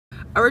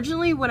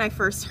Originally, when I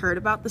first heard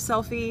about the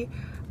selfie,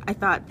 I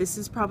thought this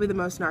is probably the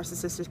most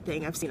narcissistic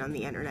thing I've seen on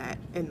the internet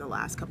in the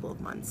last couple of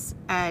months.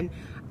 And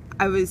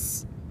I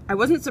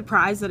wasn't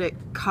surprised that it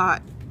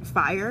caught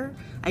fire.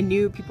 I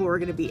knew people were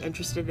going to be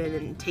interested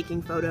in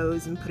taking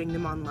photos and putting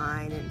them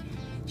online and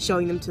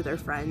showing them to their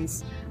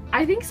friends.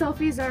 I think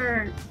selfies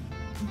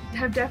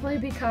have definitely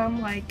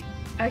become like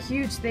a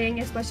huge thing,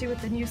 especially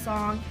with the new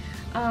song,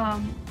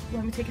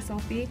 Let Me Take a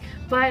Selfie.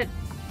 But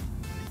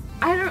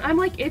I'm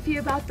like iffy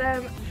about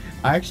them.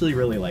 I actually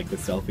really like the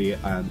selfie.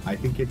 I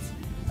think it's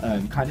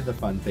kind of a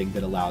fun thing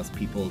that allows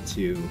people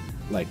to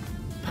like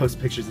post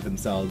pictures of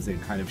themselves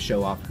and kind of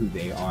show off who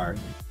they are.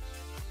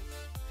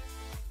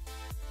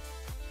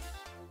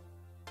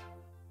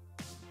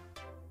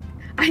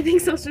 I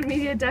think social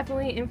media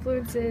definitely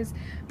influences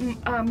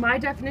my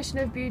definition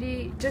of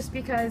beauty, just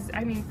because,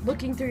 I mean,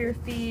 looking through your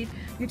feed,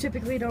 you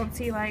typically don't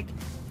see like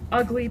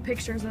ugly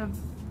pictures of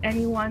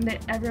anyone.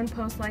 That everyone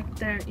posts like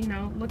they're, you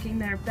know, looking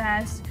their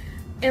best.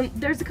 And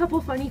there's a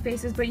couple funny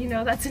faces, but you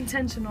know that's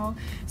intentional.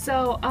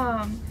 So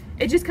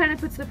it just kind of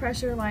puts the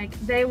pressure, like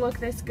they look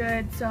this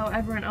good, so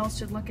everyone else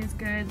should look as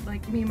good,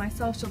 like me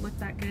myself should look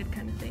that good,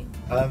 kind of thing.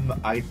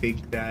 I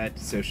think that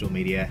social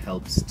media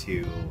helps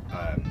to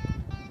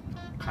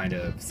kind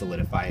of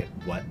solidify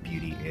what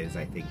beauty is.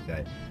 I think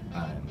that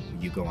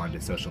you go onto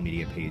social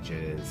media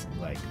pages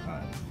like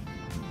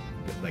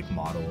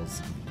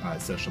models,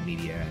 social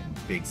media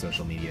and big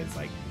social medias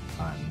like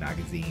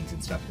magazines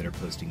and stuff that are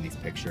posting these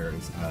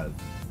pictures of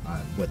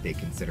what they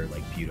consider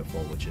like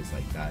beautiful, which is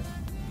like that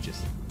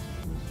just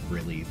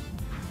really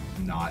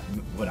not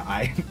what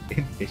I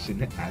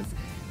envision as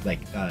like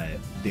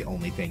the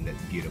only thing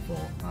that's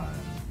beautiful.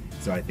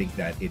 So I think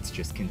that it's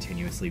just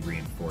continuously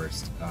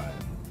reinforced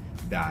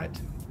that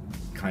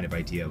kind of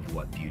idea of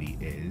what beauty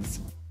is.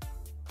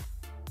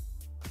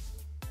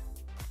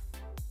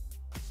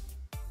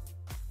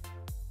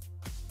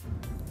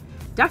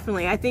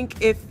 Definitely. I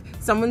think if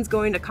someone's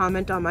going to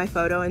comment on my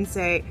photo and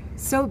say,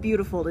 "So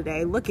beautiful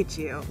today, look at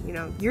you, you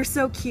know, you're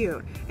so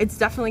cute," it's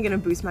definitely going to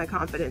boost my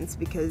confidence,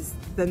 because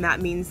then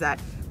that means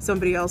that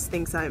somebody else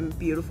thinks I'm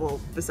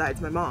beautiful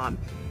besides my mom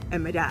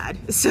and my dad.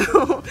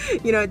 So,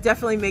 you know, it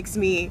definitely makes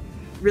me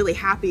really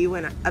happy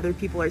when other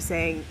people are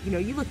saying, you know,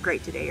 "You look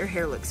great today, your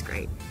hair looks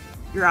great,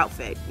 your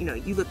outfit, you know,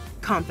 you look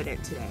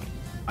confident today."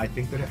 I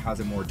think that it has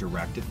a more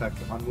direct effect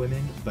on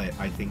women, but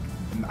I think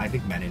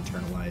men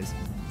internalize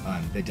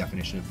the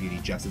definition of beauty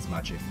just as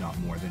much, if not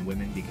more, than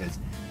women, because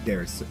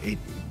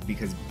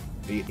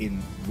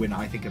when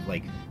I think of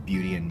like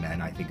beauty in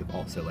men, I think of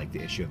also like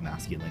the issue of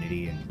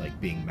masculinity and like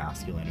being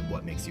masculine and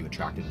what makes you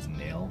attractive as a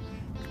male.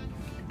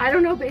 I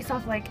don't know based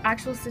off like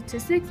actual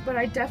statistics, but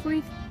I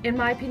definitely, in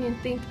my opinion,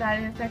 think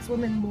that it affects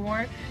women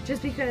more,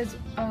 just because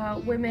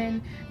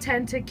women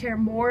tend to care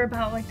more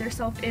about like their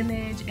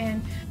self-image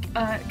and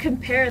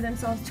compare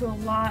themselves to a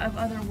lot of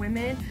other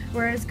women,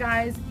 whereas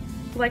guys,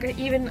 like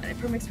even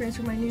from experience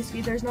from my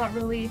newsfeed, there's not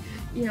really,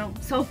 you know,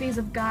 selfies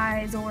of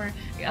guys or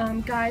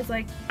guys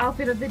like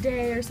outfit of the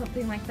day or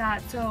something like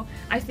that. So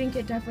I think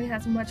it definitely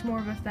has much more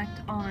of an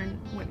effect on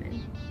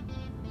women.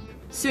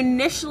 So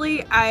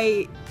initially,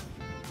 I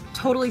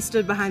totally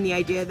stood behind the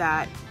idea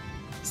that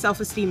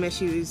self-esteem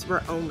issues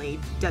were only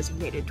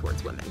designated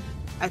towards women.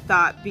 I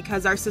thought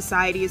because our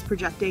society is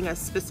projecting a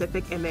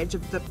specific image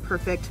of the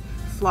perfect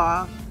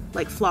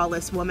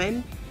flawless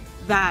woman,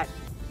 that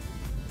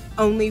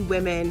only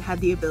women had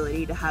the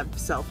ability to have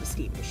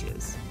self-esteem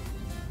issues.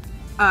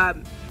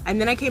 And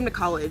then I came to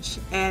college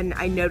and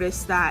I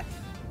noticed that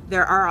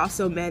there are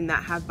also men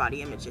that have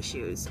body image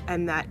issues,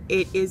 and that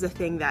it is a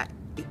thing that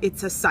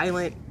it's a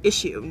silent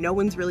issue. No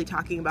one's really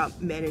talking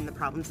about men and the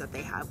problems that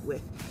they have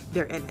with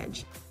their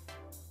image.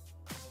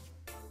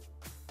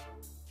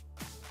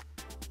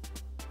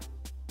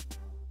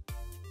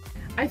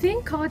 I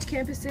think college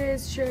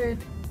campuses should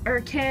or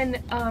can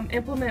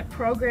implement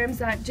programs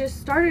that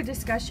just start a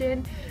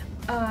discussion,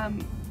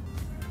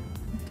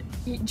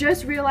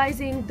 just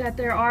realizing that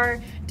there are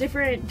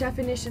different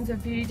definitions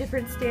of beauty,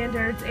 different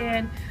standards,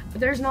 and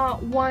there's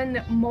not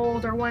one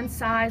mold or one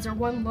size or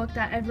one look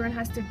that everyone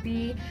has to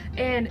be,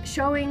 and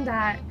showing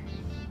that,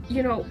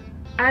 you know,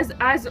 as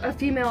a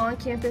female on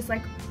campus,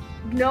 like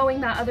knowing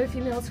that other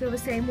females feel the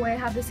same way,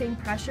 have the same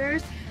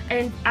pressures,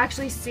 and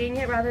actually seeing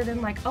it rather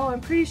than like, "Oh, I'm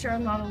pretty sure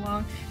I'm not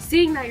alone."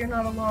 Seeing that you're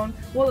not alone,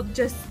 well,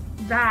 just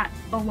that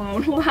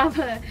alone will have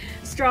a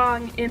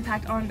strong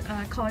impact on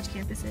college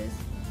campuses.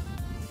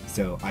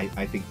 So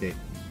I think that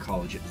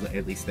college,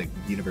 at least the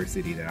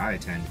university that I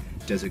attend,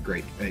 does a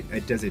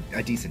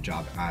decent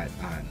job at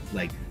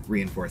like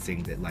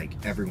reinforcing that like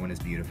everyone is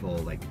beautiful.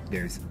 Like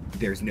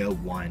there's no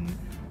one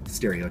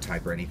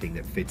stereotype or anything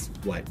that fits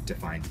what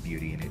defines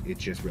beauty, and it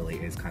just really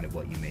is kind of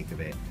what you make of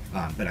it.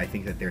 But I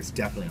think that there's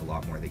definitely a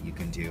lot more that you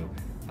can do,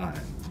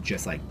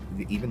 just like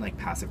even like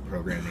passive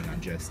programming on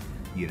just,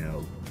 you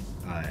know,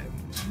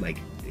 like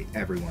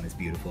everyone is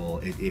beautiful.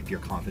 If you're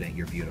confident,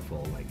 you're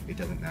beautiful. Like it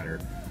doesn't matter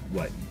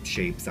what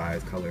shape,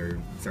 size, color,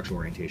 sexual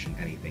orientation,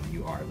 anything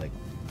you are. Like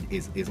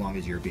as long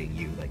as you're being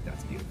you, like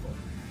that's beautiful.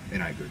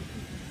 And I agree with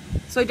you.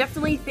 So I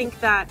definitely think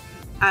that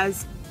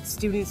as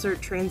students are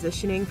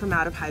transitioning from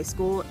out of high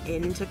school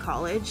into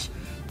college,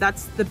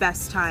 that's the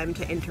best time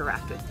to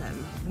interact with them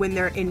when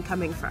they're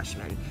incoming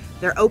freshmen.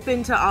 They're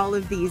open to all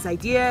of these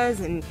ideas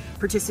and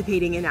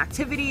participating in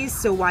activities,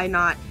 so why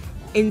not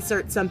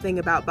insert something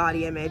about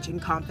body image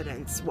and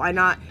confidence? Why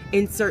not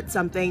insert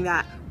something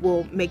that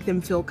will make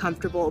them feel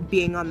comfortable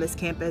being on this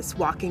campus,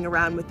 walking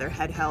around with their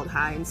head held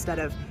high instead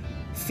of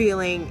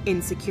feeling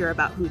insecure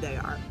about who they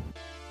are?